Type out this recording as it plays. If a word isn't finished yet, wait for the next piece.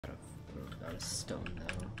Got a stone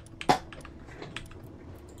though.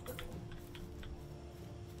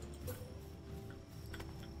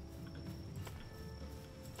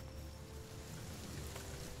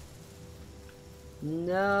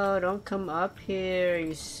 No, don't come up here,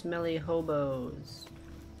 you smelly hobos.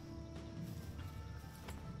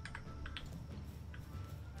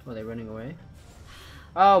 Oh, they're running away?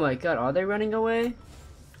 Oh my god, are they running away?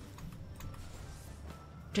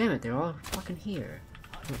 Damn it, they're all fucking here.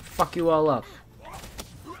 I'm gonna fuck you all up.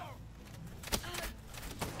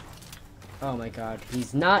 Oh my god,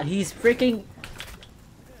 he's not, he's freaking...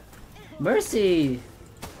 Mercy!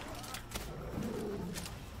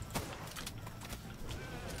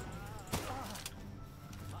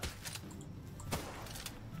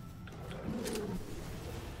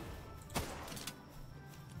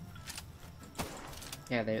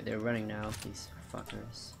 Yeah, they're running now, these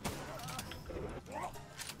fuckers.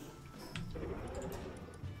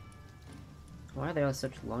 Why are they all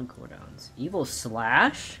such long cooldowns? Evil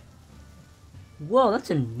Slash? Whoa, that's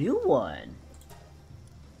a new one!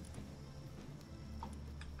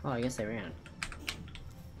 Oh, I guess they ran.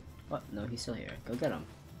 What? No, he's still here. Go get him.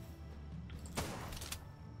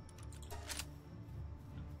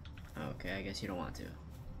 Okay, I guess you don't want to.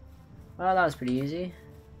 Well, that was pretty easy.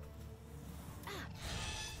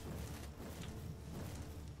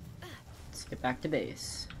 Let's get back to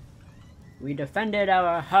base. We defended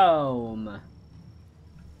our home!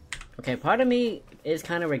 Okay, part of me is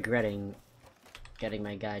kind of regretting getting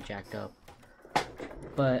my guy jacked up.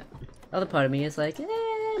 But other part of me is like,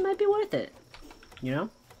 it might be worth it. You know?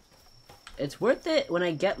 It's worth it when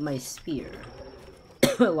I get my spear.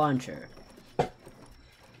 Launcher.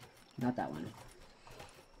 Not that one.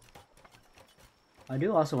 I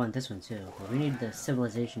do also want this one too, but we need the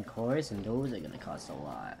civilization cores, and those are gonna cost a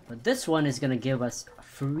lot. But this one is gonna give us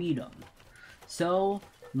freedom. So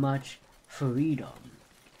much freedom.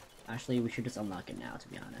 Actually, we should just unlock it now, to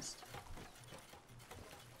be honest.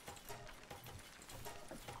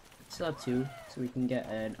 Still have 2, so we can get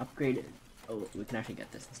an upgraded... Oh, we can actually get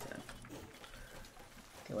this instead.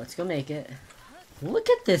 Okay, let's go make it. Look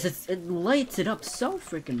at this! It lights it up so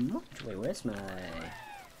freaking much! Wait, where's my...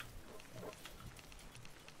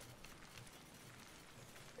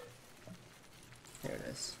 There it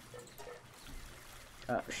is.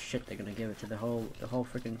 Oh shit, they're gonna give it to the whole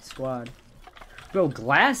freaking squad. Bro,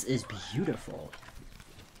 glass is beautiful.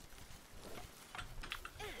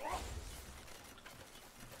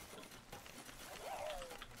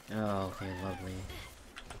 Oh, okay, lovely.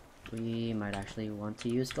 We might actually want to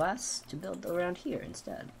use glass to build around here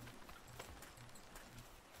instead.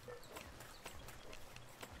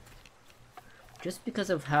 Just because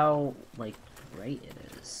of how, like, bright it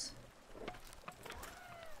is.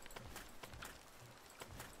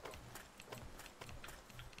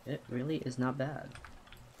 It really is not bad.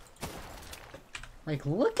 Like,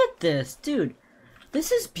 look at this, dude!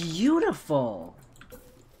 This is beautiful!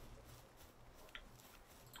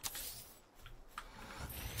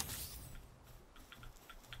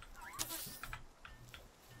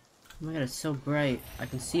 Oh my god, it's so bright. I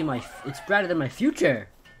can see it's brighter than my future!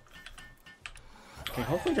 Okay,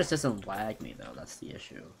 hopefully this doesn't lag me though, that's the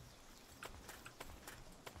issue.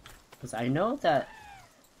 Because I know that...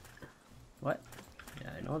 What? Yeah,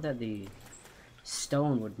 I know that the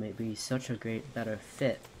stone would be such a better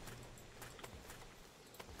fit.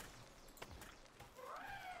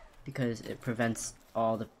 Because it prevents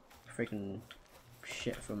all the freaking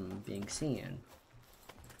shit from being seen.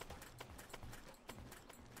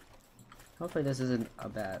 Hopefully this isn't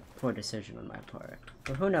a poor decision on my part.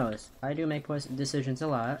 But who knows? I do make poor decisions a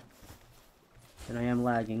lot. And I am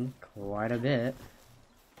lagging quite a bit.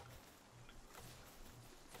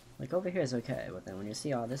 Like over here is okay, but then when you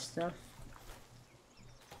see all this stuff,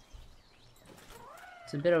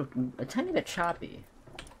 it's a tiny bit choppy.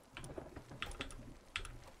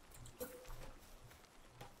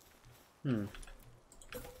 We'll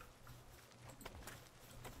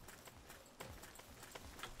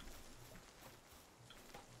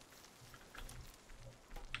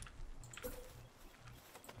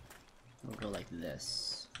go like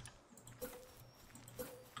this.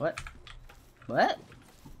 What? What?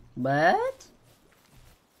 What?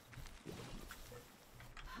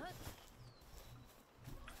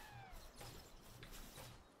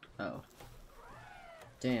 Oh.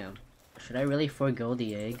 Damn. Should I really forego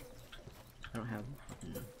the egg? I don't have...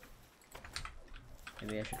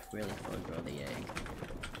 Maybe I should really forego the egg.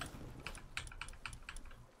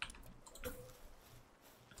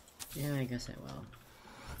 Yeah, I guess I will.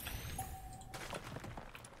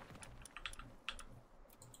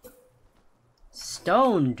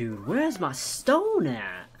 Stone, dude. Where's my stone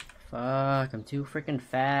at? Fuck, I'm too freaking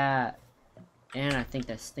fat. And I think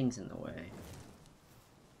that thing's in the way.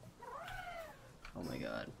 Oh my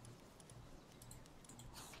god.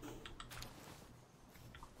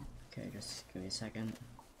 Okay, just give me a second.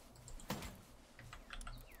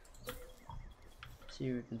 See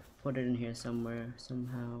if we can put it in here somewhere,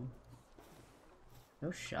 somehow.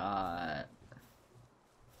 No shot.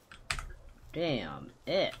 Damn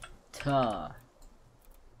it.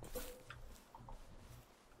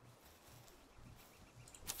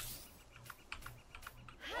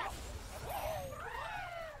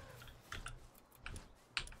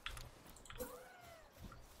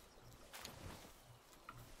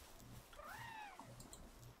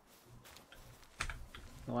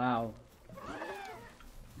 Wow.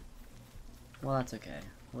 Well, that's okay.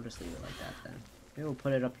 We'll just leave it like that then. Maybe we'll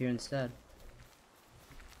put it up here instead.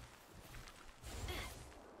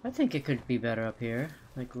 I think it could be better up here.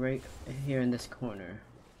 Like right here in this corner.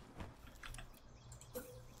 It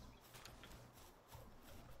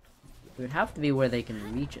would have to be where they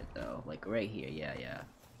can reach it though. Like right here. Yeah, yeah.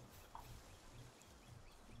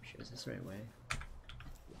 Sure, is this the right way?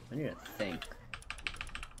 I need to think.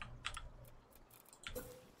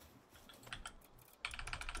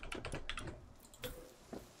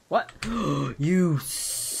 What? You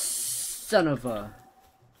son of a...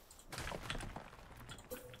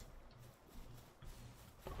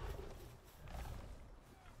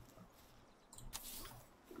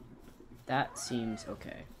 That seems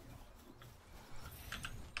okay.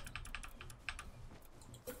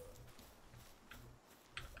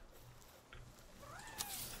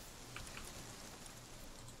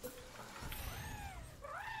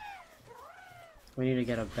 We need to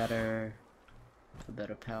get a better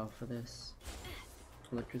pal for this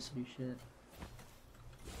electricity shit.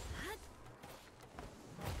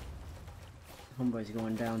 Homeboy's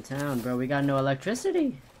going downtown, bro. We got no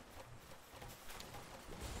electricity.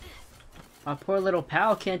 Our poor little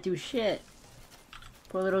pal can't do shit.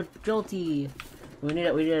 Poor little Jolty. We need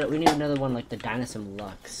another one like the Dinosaur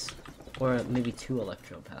Lux, or maybe 2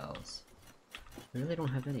 Electro Pals. We really don't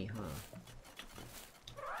have any, huh?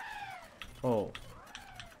 Oh.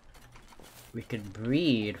 We could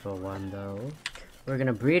breed for one though. We're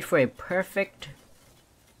gonna breed for a perfect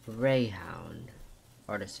Greyhound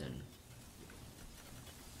Artisan.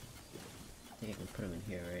 I think I can put him in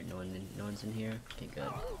here, right? No one's in here. Okay,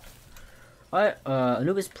 good. Alright,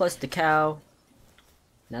 Anubis plus the cow.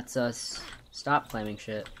 That's us. Stop claiming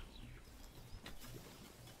shit.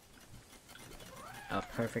 A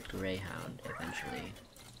perfect Greyhound, eventually.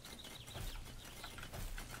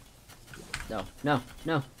 No, no,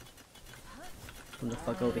 no! Come the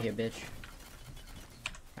fuck over here, bitch.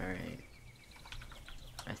 Alright.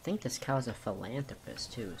 I think this cow's a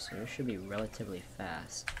philanthropist, too, so it should be relatively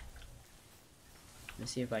fast.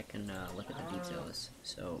 Let's see if I can look at the details.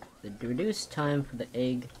 So, the reduced time for the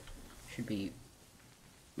egg should be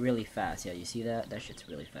really fast. Yeah, you see that? That shit's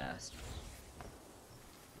really fast.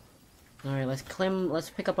 Alright, let's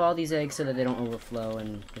pick up all these eggs so that they don't overflow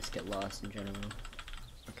and just get lost in general.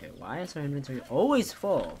 Okay, why is our inventory always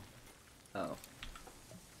full? Oh.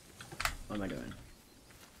 What am I doing?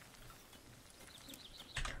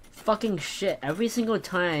 Fucking shit, every single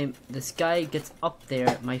time this guy gets up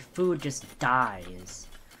there, my food just dies.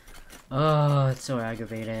 Oh, it's so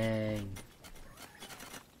aggravating.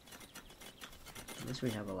 At least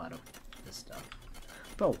we have a lot of this stuff.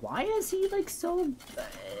 Bro, why is he like so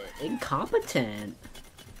incompetent?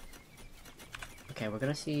 Okay, we're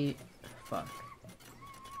gonna see... Fuck.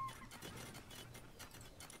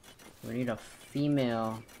 We need a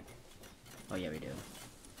female... Oh yeah, we do.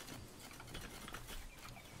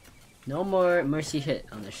 No more mercy hit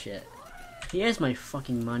on this shit. Here's my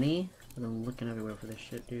fucking money. I'm looking everywhere for this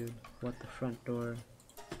shit, dude. What the front door?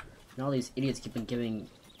 And all these idiots keep on giving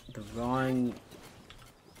the wrong...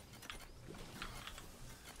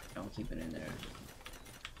 Don't keep it in there.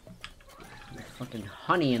 The fucking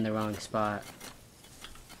honey in the wrong spot.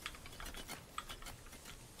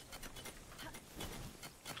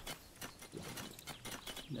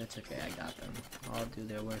 That's okay, I got them. I'll do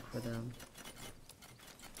their work for them.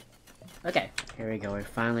 Okay, here we go. We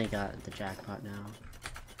finally got the jackpot now.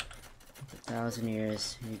 1,000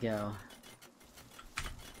 years. Here you go.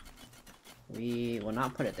 We will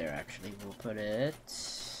not put it there, actually. We'll put it...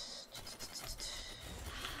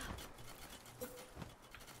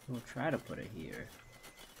 We'll try to put it here.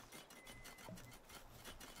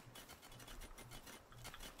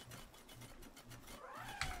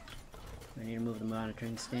 I need to move the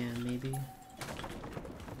monitoring stand, maybe.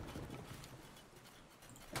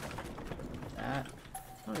 That.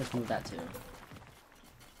 I'll just move that too.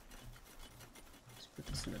 Let's put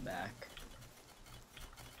this in the back.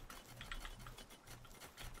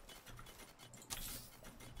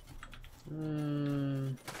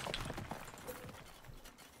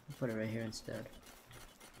 Put it right here instead.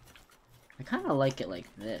 I kind of like it like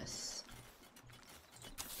this.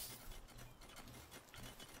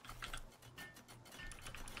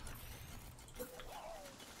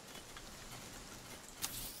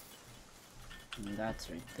 And that's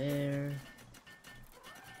right there.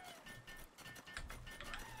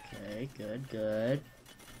 Okay, good, good.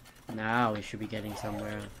 Now we should be getting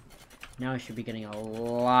somewhere. Now we should be getting a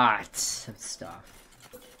lot of stuff.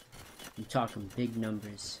 I'm talking big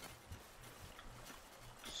numbers.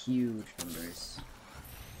 Huge numbers.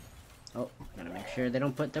 Oh, gotta make sure they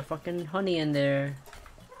don't put their fucking honey in there.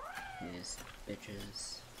 These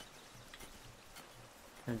bitches.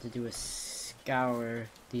 Time to do a scour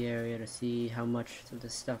the area to see how much of the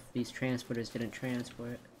stuff these transporters didn't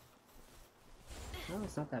transport. Oh,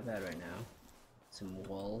 it's not that bad right now. Some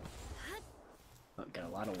wool. Oh, got a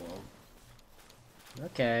lot of wool.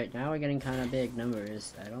 Okay, now we're getting kind of big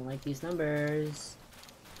numbers. I don't like these numbers.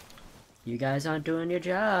 You guys aren't doing your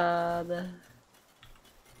job. Well,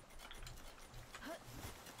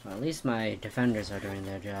 at least my defenders are doing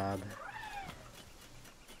their job.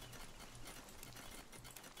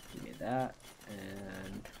 Give me that,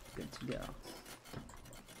 and good to go.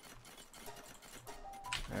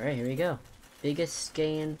 Alright, here we go. Biggest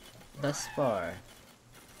gain thus far.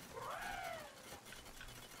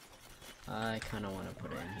 I kind of want to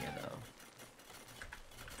put it in here, though.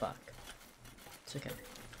 Fuck. It's okay.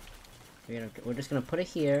 We're just gonna put it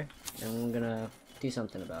here, and we're gonna do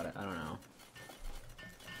something about it. I don't know.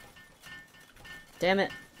 Damn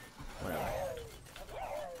it! Whatever.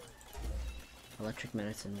 Electric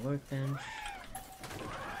medicine workbench.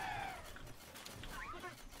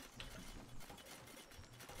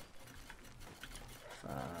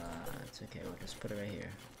 It's okay, we'll just put it right here.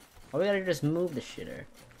 Oh, we gotta just move the shitter.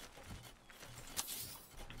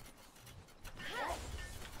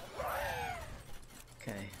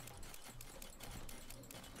 Okay.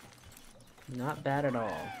 Not bad at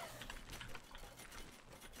all.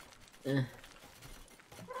 And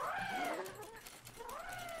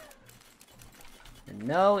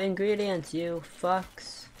no ingredients, you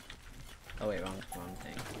fucks. Oh wait, wrong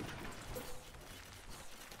thing.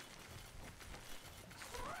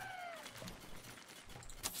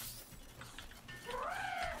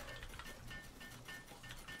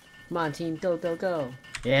 Come on, team, go, go, go.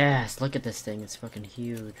 Yes, look at this thing. It's fucking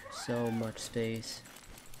huge. So much space.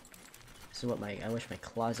 This is what I wish my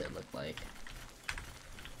closet looked like.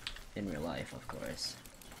 In real life, of course.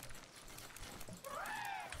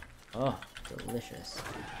 Oh, delicious.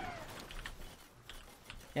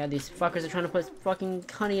 Yeah, these fuckers are trying to put fucking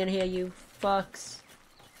honey in here, you fucks.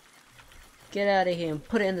 Get out of here and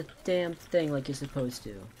put it in the damn thing like you're supposed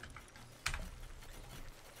to.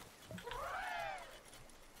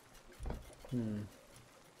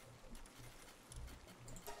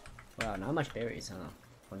 Wow, not much berries, huh?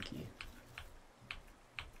 Funky.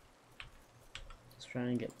 Let's try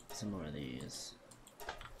and get some more of these.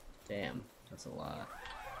 Damn, that's a lot.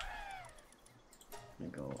 I'm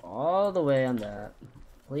gonna go all the way on that.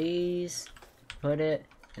 Please put it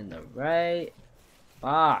in the right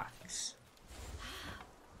box.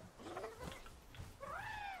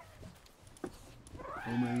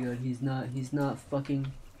 Oh my god, he's not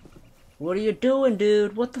fucking... What are you doing,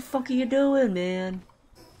 dude? What the fuck are you doing, man?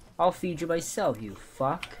 I'll feed you myself, you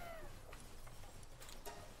fuck.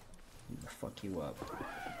 I'm gonna fuck you up.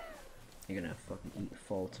 You're gonna fucking eat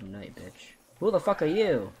full tonight, bitch. Who the fuck are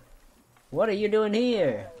you? What are you doing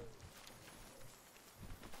here?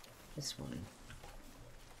 This one.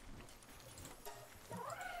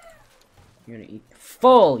 You're gonna eat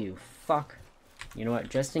full, you fuck. You know what?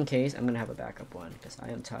 Just in case, I'm gonna have a backup one, because I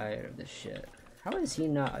am tired of this shit. How is he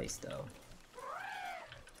not iced, though?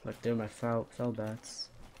 Look, they're my foul bats.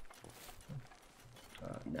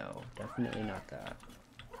 No, definitely not that.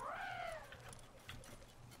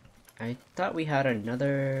 I thought we had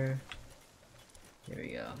another... Here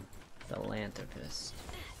we go. Philanthropist.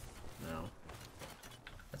 No.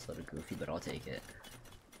 That's a little goofy, but I'll take it.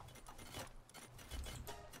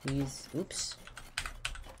 Oops.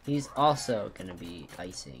 He's also gonna be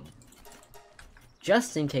icing.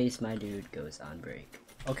 Just in case my dude goes on break.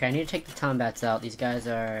 Okay, I need to take the tombats out. These guys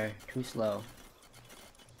are too slow.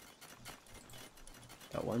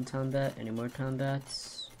 Got one tombat. Any more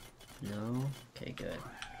tombats? No? Okay, good.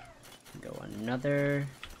 Go another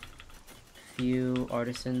few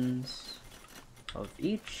artisans of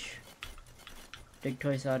each. Big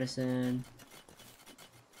Toys Artisan.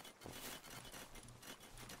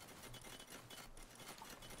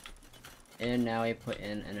 And now I put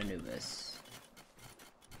in an Anubis.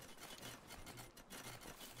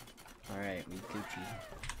 Alright, we Gucci.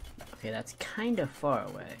 Okay, that's kind of far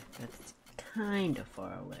away. That's kind of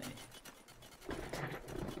far away.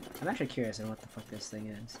 I'm actually curious on what the fuck this thing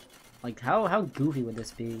is. Like, how goofy would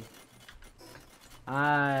this be?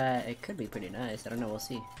 It could be pretty nice. I don't know, we'll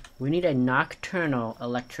see. We need a nocturnal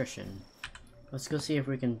electrician. Let's go see if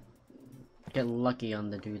we can get lucky on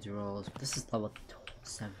the dude's rolls. This is level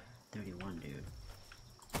 731, dude.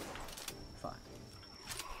 Fuck.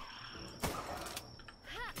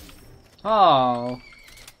 Oh.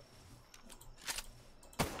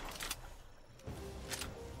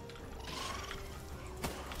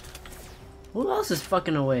 Who else is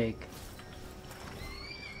fucking awake?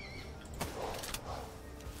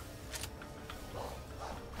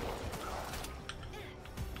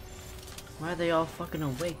 Why are they all fucking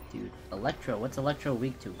awake, dude? Electro, what's Electro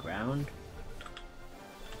weak to? Ground?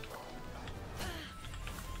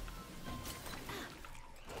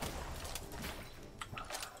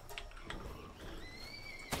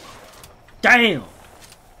 Damn!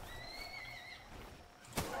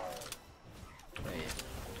 Wait.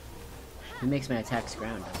 He makes my attacks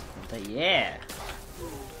ground, doesn't he? Yeah!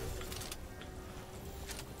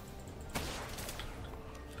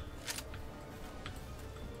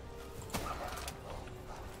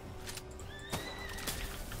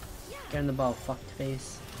 Get in the ball, fucked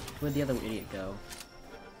face. Where'd the other idiot go?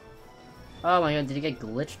 Oh my god, did he get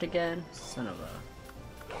glitched again? Son of a...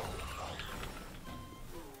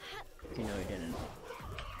 Okay, no he didn't.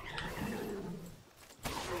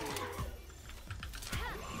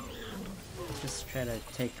 Let's just try to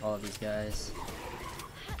take all of these guys.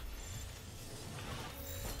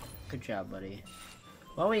 Good job, buddy.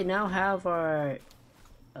 Well, we now have our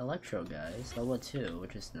Electro guys, level 2,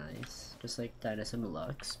 which is nice, just like Dynas and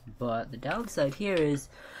Lux. But the downside here is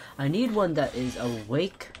I need one that is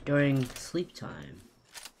awake during sleep time.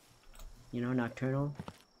 You know, nocturnal.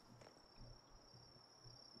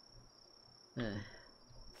 So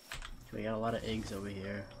we got a lot of eggs over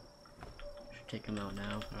here. Should take them out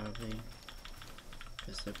now, probably.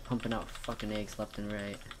 Because they're pumping out fucking eggs left and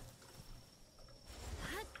right.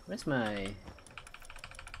 Where's my...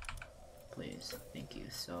 Please, thank you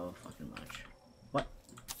so fucking much. What?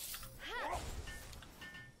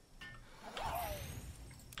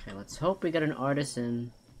 Okay, let's hope we get an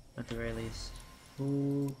artisan, at the very least.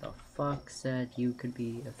 Who the fuck said you could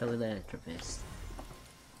be a philanthropist?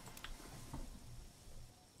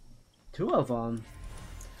 2 of them?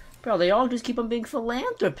 Bro, they all just keep on being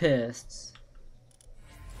philanthropists!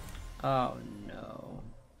 Oh no.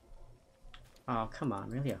 Oh, come on,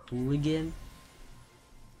 really a hooligan?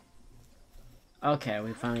 Okay,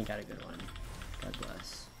 we finally got a good one. God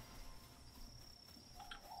bless.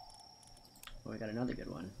 Oh, we got another good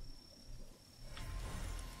one.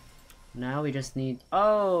 Now we just need...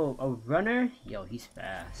 Oh! A runner? Yo, he's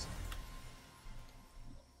fast.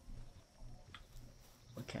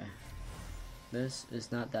 Okay. This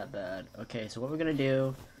is not that bad. Okay, so what we're gonna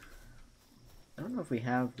do... I don't know if we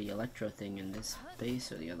have the Electro thing in this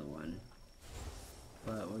base or the other one.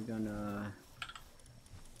 But we're gonna...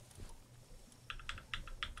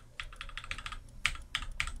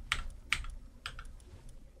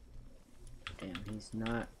 Damn, he's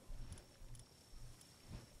not...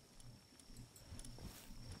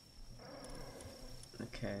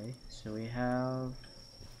 Okay, so we have...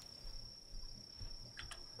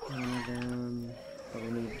 one of them, but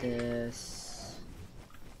we need this.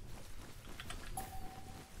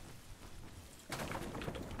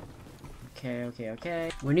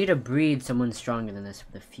 Okay. We need to breed someone stronger than this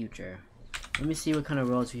for the future. Let me see what kind of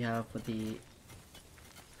rolls we have for these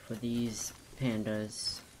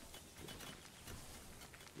pandas.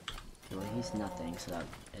 Well, he's nothing, so that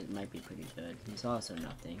it might be pretty good. He's also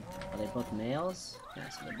nothing. Are they both males? Yeah,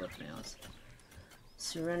 so they're both males.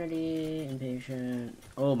 Serenity, Impatient.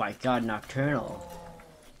 Oh my god, Nocturnal.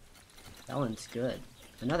 That one's good.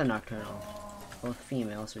 Another Nocturnal. Both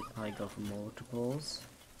females, so we can probably go for multiples.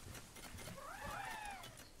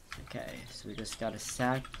 Okay, so we just gotta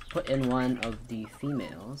put in one of the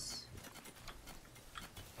females.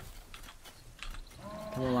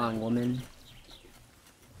 Come along, woman.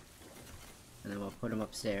 And then we'll put them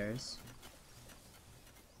upstairs.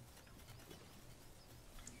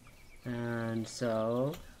 And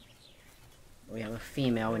so we have a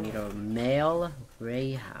female, we need a male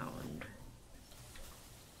Greyhound.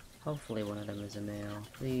 Hopefully one of them is a male.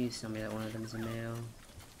 Please tell me that one of them is a male.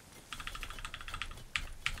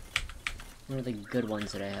 What are the good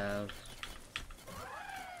ones that I have?